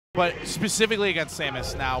But specifically against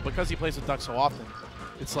Samus now, because he plays with Duck so often,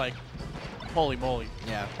 it's like, holy moly.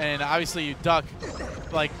 Yeah. And obviously you Duck,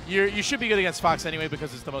 like, you should be good against Fox anyway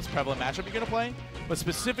because it's the most prevalent matchup you're going to play. But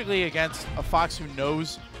specifically against a Fox who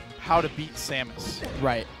knows how to beat Samus.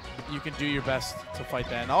 Right. You can do your best to fight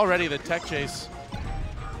that. And already the tech chase,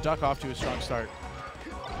 Duck off to a strong start.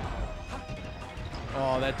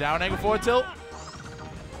 Oh, that down angle forward tilt.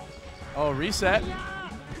 Oh, reset.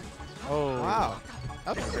 Oh. Wow.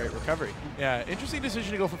 That was a great recovery. Yeah, interesting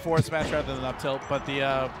decision to go for forward smash rather than up tilt, but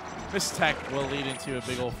the missed tech will lead into a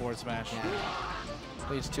big old forward smash. Yeah.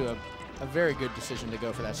 Leads to a very good decision to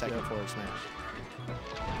go for that second forward smash.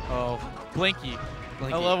 Oh, Blinky.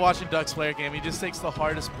 I love watching Duck's player game. He just takes the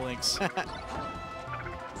hardest blinks.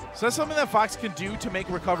 So that's something that Fox can do to make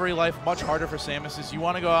recovery life much harder for Samus is you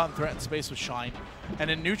want to go out and threaten space with Shine. And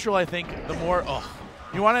in neutral, I think the more,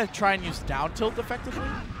 you want to try and use down tilt effectively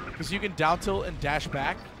because you can down tilt and dash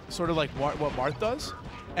back, sort of like what Marth does.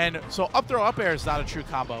 And so up throw up air is not a true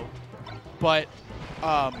combo, but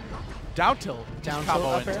down tilt combo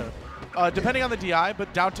up into. Depending on the DI,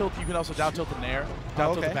 but down tilt, you can also down tilt the nair,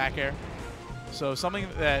 down tilt the back air. So something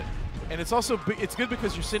that, and it's also, it's good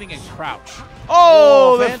because you're sitting in crouch.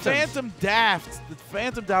 Oh, the Phantom Daft, the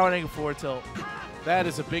Phantom down angle forward tilt. That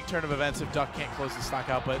is a big turn of events if Duck can't close the stock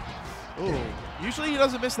out, but ooh, usually he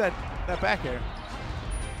doesn't miss that back air.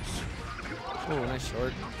 Oh, nice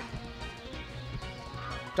short.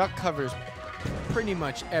 Duck covers pretty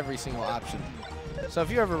much every single option. So if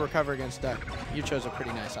you ever recover against Duck, you chose a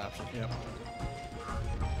pretty nice option. Yep.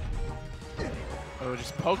 Oh,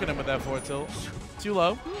 just poking him with that forward tilt. Too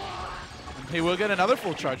low. He will get another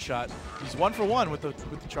full charge shot. He's 1 for 1 with the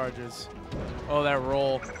charges. Oh, that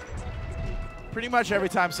roll. Pretty much every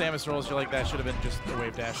time Samus rolls, you're like, that should have been just a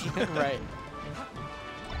wave dash. Right.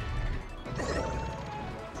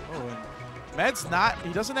 Oh, and Medz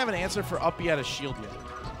he doesn't have an answer for up B out of shield yet.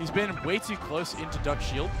 He's been way too close into Duck's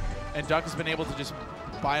shield, and Duck has been able to just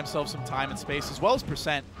buy himself some time and space, as well as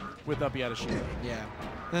percent, with up B out of shield. Yeah.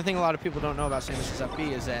 The thing a lot of people don't know about Samus' up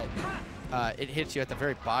B is that it hits you at the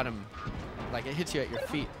very bottom, like it hits you at your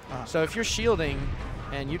feet. So if you're shielding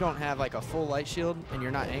and you don't have like a full light shield and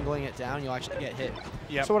you're not angling it down, you'll actually get hit.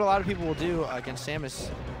 Yep. So what a lot of people will do against Samus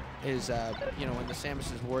is, you know, when the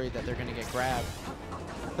Samus is worried that they're going to get grabbed,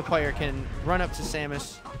 the player can run up to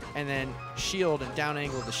Samus and then shield and down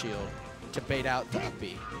angle the shield to bait out the up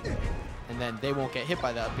B. And then they won't get hit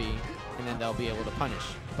by the up B, and then they'll be able to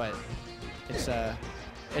punish. But it's a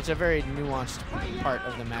very nuanced part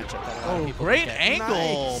of the matchup that a lot of people great get.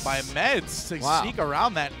 angle by Medz to sneak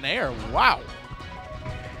around that nair. Wow.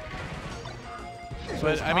 So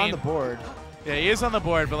but I mean, on the board. Yeah, he is on the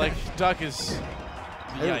board, but like Duck is,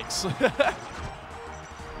 yikes.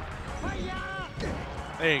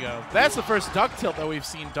 There you go. That's the first Duck tilt that we've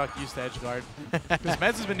seen Duck use to edge guard. Because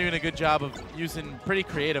Medz has been doing a good job of using pretty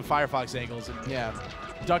creative Firefox angles and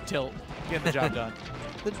Duck tilt, getting the job done.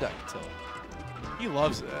 The Duck tilt. He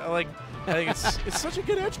loves it. I think it's such a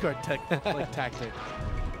good edge guard tactic.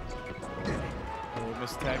 Oh,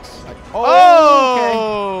 missed text.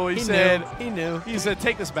 Okay. He knew. He said,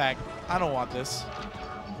 take this back. I don't want this.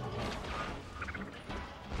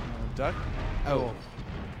 Duck. Oh.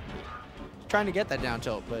 Trying to get that down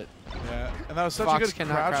tilt, but yeah, and that was such Fox a good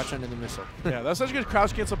cannot crouch under the missile. Yeah, that was such a good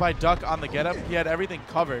crouch cancel by Duck on the get up. He had everything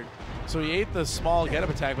covered, so he ate the small get up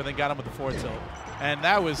attack, but then got him with the forward tilt, and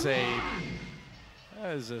that was a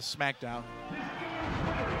smackdown.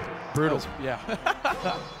 Brutal. Yeah.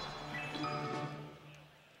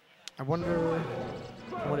 I wonder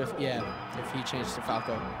what if he changed to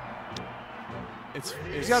Falco.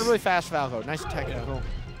 He's got a really fast Falco. Nice technical.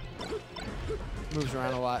 Moves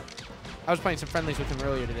around a lot. I was playing some friendlies with him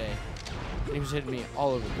earlier today, and he was hitting me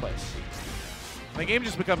all over the place. The game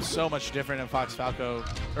just becomes so much different in Fox Falco,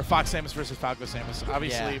 or Fox Samus versus Falco Samus.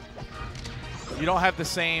 Obviously, you don't have the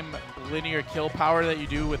same linear kill power that you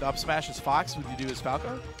do with up smash as Fox, what you do as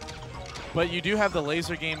Falco. But you do have the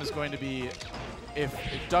laser game is going to be, if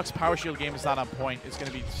Duck's power shield game is not on point, it's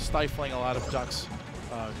going to be stifling a lot of Duck's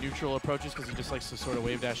neutral approaches because he just likes to sort of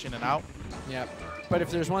wave dash in and out. Yeah, but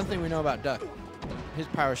if there's one thing we know about Duck, his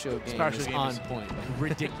power shield game is on point.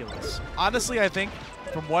 Ridiculous. Honestly, I think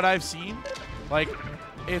from what I've seen, like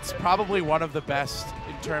it's probably one of the best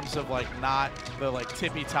in terms of like not the like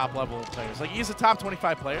tippy top level players. Like he's a top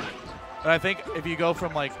 25 player, but I think if you go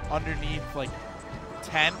from like underneath like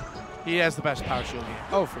 10, he has the best power shield game.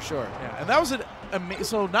 Oh, for sure. Yeah, and that was an amazing.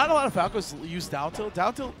 So not a lot of Falcos use down tilt.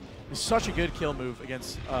 Down tilt is such a good kill move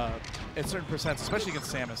against at certain percents, especially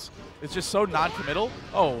against Samus. It's just so non-committal.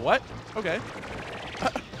 Oh, what? Okay.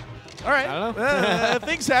 All right. I don't know.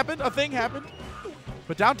 Things happened. A thing happened.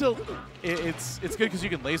 But down tilt, it's good because you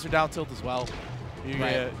can laser down tilt as well. You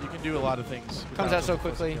can do a lot of things. Comes out so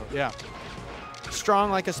quickly. Yeah.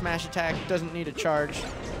 Strong like a smash attack. Doesn't need a charge.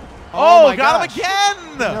 Oh, got him again!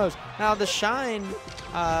 Who knows? Now the shine,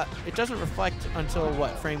 it doesn't reflect until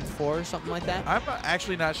what, frame 4 or something like that? I'm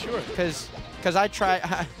actually not sure. Because I tried.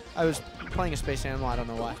 I was playing a space animal. I don't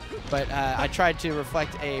know why, but I tried to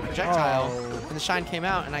reflect a projectile, and the shine came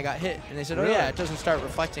out, and I got hit. And they said, "Oh yeah, it doesn't start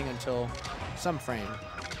reflecting until some frame."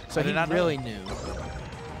 So he really knew.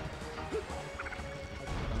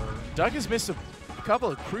 Doug has missed a couple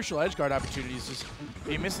of crucial edge guard opportunities. Just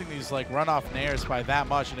be missing these like runoff nairs by that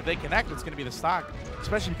much, and if they connect, it's going to be the stock.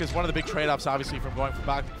 Especially because one of the big trade-offs, obviously, from going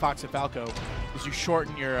from Fox and Falco, is you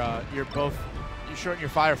shorten your you shorten your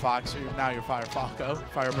Firefox, or now your Falco,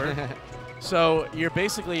 Firebird. So you're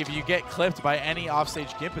basically, if you get clipped by any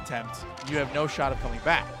offstage gimp attempt, you have no shot of coming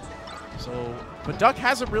back. So, but Duck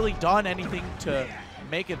hasn't really done anything to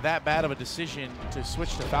make it that bad of a decision to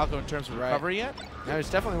switch to Falco in terms of recovery yet. No, it's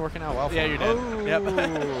definitely working out well for him. You're dead. Yep.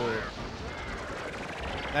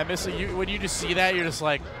 That missile, when you just see that, you're just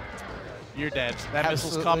like, you're dead. That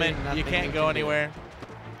missile's coming. You can't go anywhere.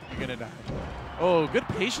 You're going to die. Oh, good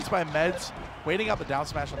patience by Medz. Waiting out the down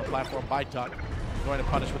smash on the platform by Duck. Going to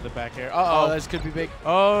punish with the back air. Uh-oh. Oh, this could be big.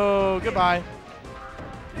 Oh, goodbye.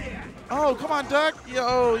 Oh, come on, Duck.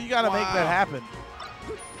 Yo, you got to make that happen.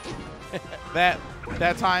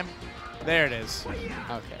 that time, there it is.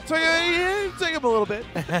 Okay. So it took him a little bit.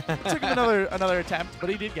 Took him another attempt, but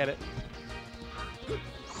he did get it.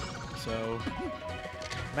 So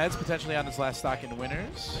Medz potentially on his last stock in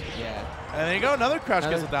winners. Yeah. And there you go, another crouch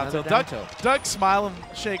gets a down tilt. Doug smiling,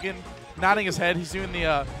 shaking, nodding his head. He's doing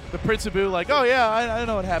the Principoo like, oh yeah, I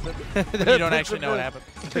know what happened. But you don't actually know what happened.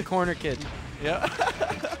 The corner kid. Yeah.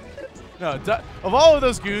 No, of all of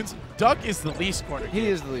those goons, Duck is the least corner kid. He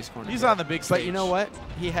is the least corner kid. He's on the big stage. But you know what?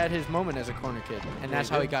 He had his moment as a corner kid, and that's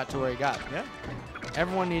how he got to where he got. Yeah.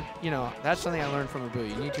 Everyone need, that's something I learned from Abu.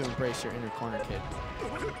 You need to embrace your inner corner kid.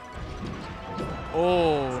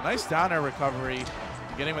 Oh, nice down air recovery.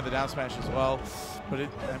 Getting with the down smash as well. But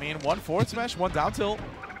I mean, one forward smash, one down tilt.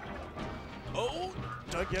 Oh,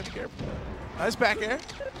 Doug, you have to be careful. Nice back air.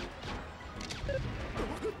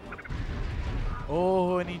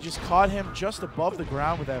 Oh, and he just caught him just above the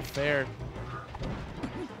ground with that fair.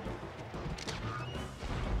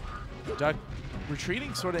 Doug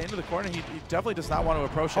retreating sort of into the corner. He definitely does not want to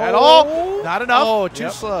approach at all. Not enough. Oh, too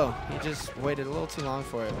slow. He just waited a little too long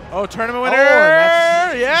for it. Oh, tournament winner.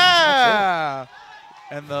 Yeah.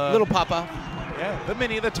 And the little pop-up.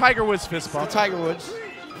 Yeah, the Tiger Woods fist bump. The Tiger Woods.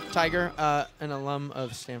 Tiger, an alum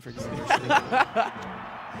of Stanford University.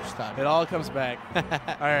 It all comes back.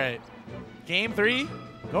 All right. Game 3,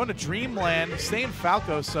 going to Dreamland, staying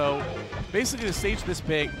Falco. So basically the stage this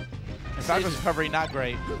big, and Falco's recovery not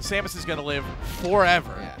great. Samus is going to live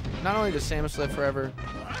forever. Yeah. Not only does Samus live forever,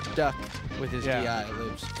 Duck with his DI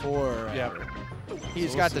lives forever. Yep.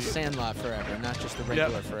 He's got the Sandlot forever, not just the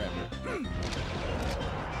regular forever.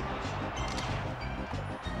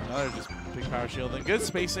 Another just big power shield and good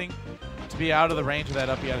spacing to be out of the range of that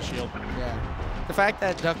up out of shield. Yeah. The fact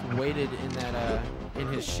that Duck waited in that in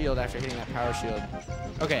his shield after hitting that power shield.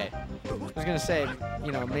 Okay. I was going to say,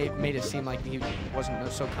 made it seem like he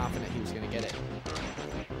wasn't so confident he was going to get it.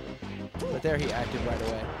 But there he acted right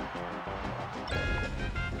away.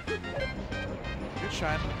 Good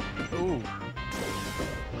shine. Ooh.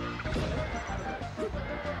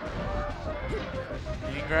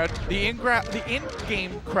 The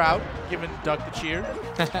in-game crowd giving Duck the cheer.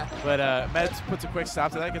 But Medz puts a quick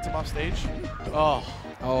stop to that, gets him off stage.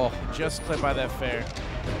 Oh, just clipped by that fair.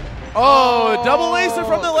 Oh, double laser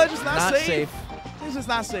from the ledge is not safe. This is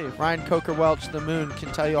not safe. Ryan Coker Welch, the moon,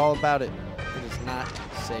 can tell you all about it. It is not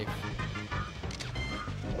safe.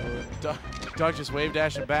 Doug just wave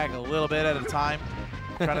dashing back a little bit at a time.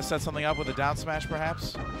 Trying to set something up with a down smash,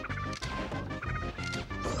 perhaps.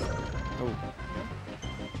 Oh.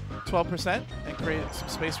 12% and create some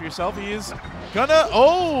space for yourself. He is gonna.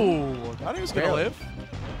 Oh, thought he was gonna live.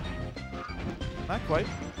 Not quite.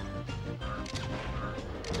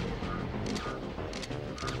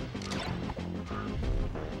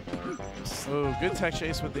 Oh, good tech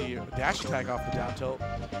chase with the dash attack off the down tilt.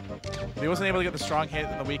 But he wasn't able to get the strong hit,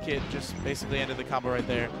 and the weak hit just basically ended the combo right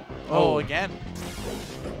there. Oh, again.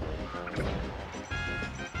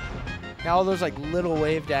 Now all those like little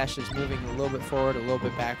wave dashes moving a little bit forward, a little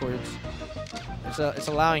bit backwards. It's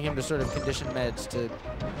allowing him to sort of condition Medz to,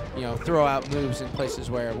 throw out moves in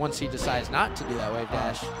places where once he decides not to do that wave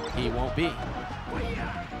dash, he won't be.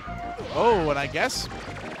 Oh, and I guess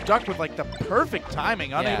Duck with like the perfect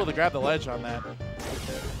timing, unable to grab the ledge on that.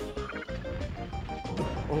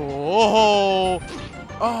 Oh,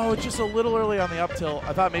 oh, just a little early on the up tilt.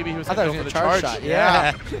 I thought maybe he was going to go for the charge shot.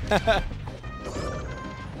 Yeah.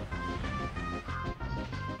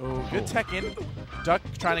 Oh, good tech in. Duck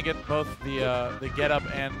trying to get both the get up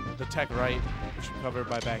and the tech right, which is covered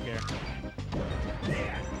by back air.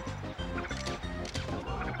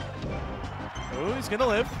 Oh, he's gonna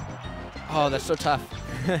live. Oh, that's so tough.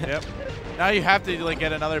 Yep. Now you have to like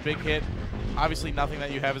get another big hit. Obviously, nothing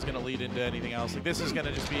that you have is gonna lead into anything else. Like this is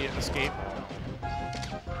gonna just be an escape.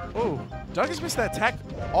 Oh, Duck has missed that tech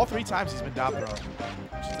all 3 times he's been down thrown,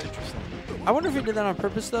 which is interesting. I wonder if he did that on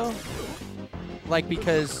purpose though. Like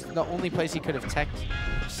because the only place he could have teched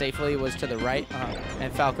safely was to the right,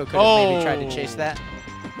 and Falco could have maybe tried to chase that.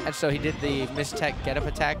 And so he did the missed tech get-up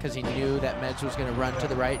attack because he knew that Medz was going to run to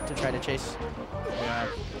the right to try to chase. Yeah.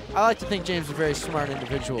 I like to think James is a very smart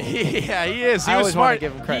individual. Yeah, he is. He was smart.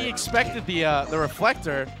 Give him credit. He expected the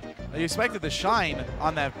reflector. He expected the shine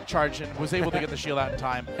on that charge and was able to get the shield out in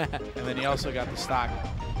time. And then he also got the stock.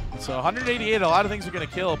 So 188, a lot of things are going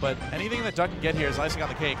to kill, but anything that Duck can get here is icing on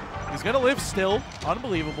the cake. He's going to live still.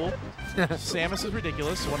 Unbelievable. Samus is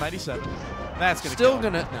ridiculous. 197. That's going to still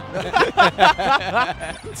kill. Still going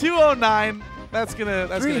to. No. 209. That's going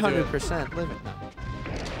to 300% live it now.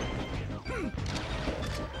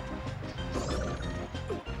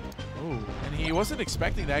 Ooh, and he wasn't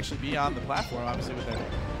expecting to actually be on the platform, obviously, with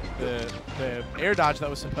the air dodge that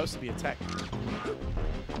was supposed to be a tech.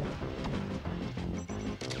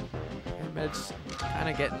 Medz kind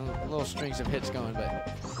of getting little strings of hits going,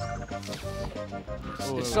 but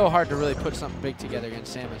it's so hard to really put something big together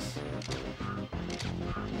against Samus.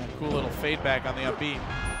 Yeah, cool little fade back on the up B.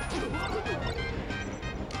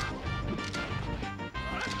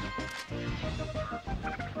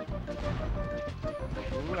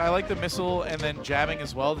 Ooh, I like the missile and then jabbing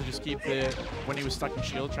as well to just keep the, when he was stuck in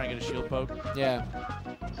shield, try and get a shield poke. Yeah.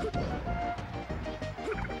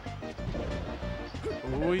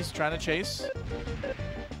 Ooh, he's trying to chase.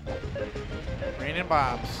 Raining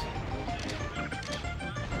bombs.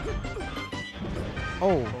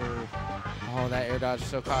 Oh. Oh, that air dodge is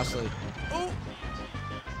so costly. Oh.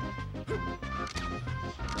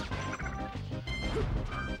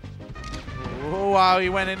 Oh, wow, he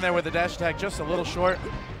went in there with the dash attack just a little short.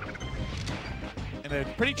 And a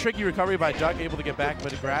pretty tricky recovery by Duck, able to get back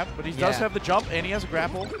with a grab. But he does have the jump, and he has a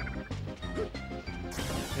grapple.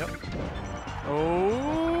 Yep.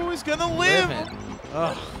 Oh, he's going to live.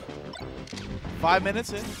 Ugh. 5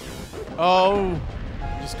 minutes in. Oh,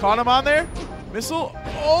 just caught him on there. Missile.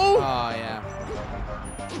 Oh. Oh, yeah.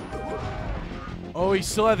 Oh, he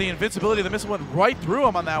still had the invincibility. The missile went right through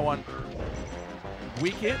him on that one.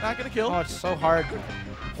 Weak hit, not going to kill. Oh, it's so hard.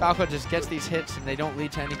 Falco just gets these hits, and they don't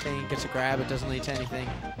lead to anything. Gets a grab, it doesn't lead to anything.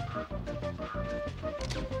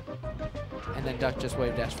 And then Duck just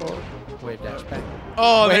wave dash forward, wave dash back.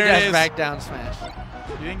 Oh, wave there dash it is. Back down smash.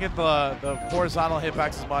 You didn't get the horizontal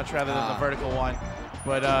hitbacks as much rather than the vertical one.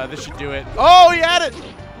 But this should do it. Oh, he had it.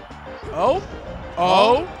 Oh.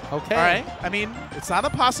 Oh. Okay. All right. I mean, it's not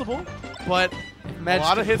impossible, but a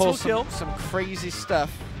lot of hits will kill. Some crazy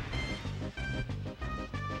stuff.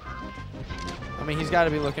 I mean, he's got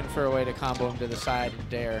to be looking for a way to combo him to the side and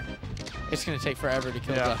dare. It's going to take forever to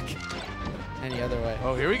kill Duck. Any other way.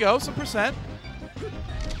 Oh, here we go. Some percent.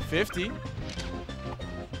 50.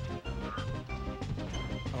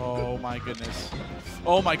 Oh, my goodness.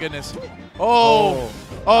 Oh, my goodness. Oh.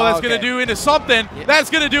 Oh, that's going to do into something. Yeah. That's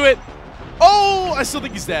going to do it. Oh, I still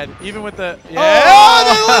think he's dead. Even with the... Yeah. Oh,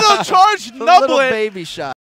 the little charge nublet. The little baby shot.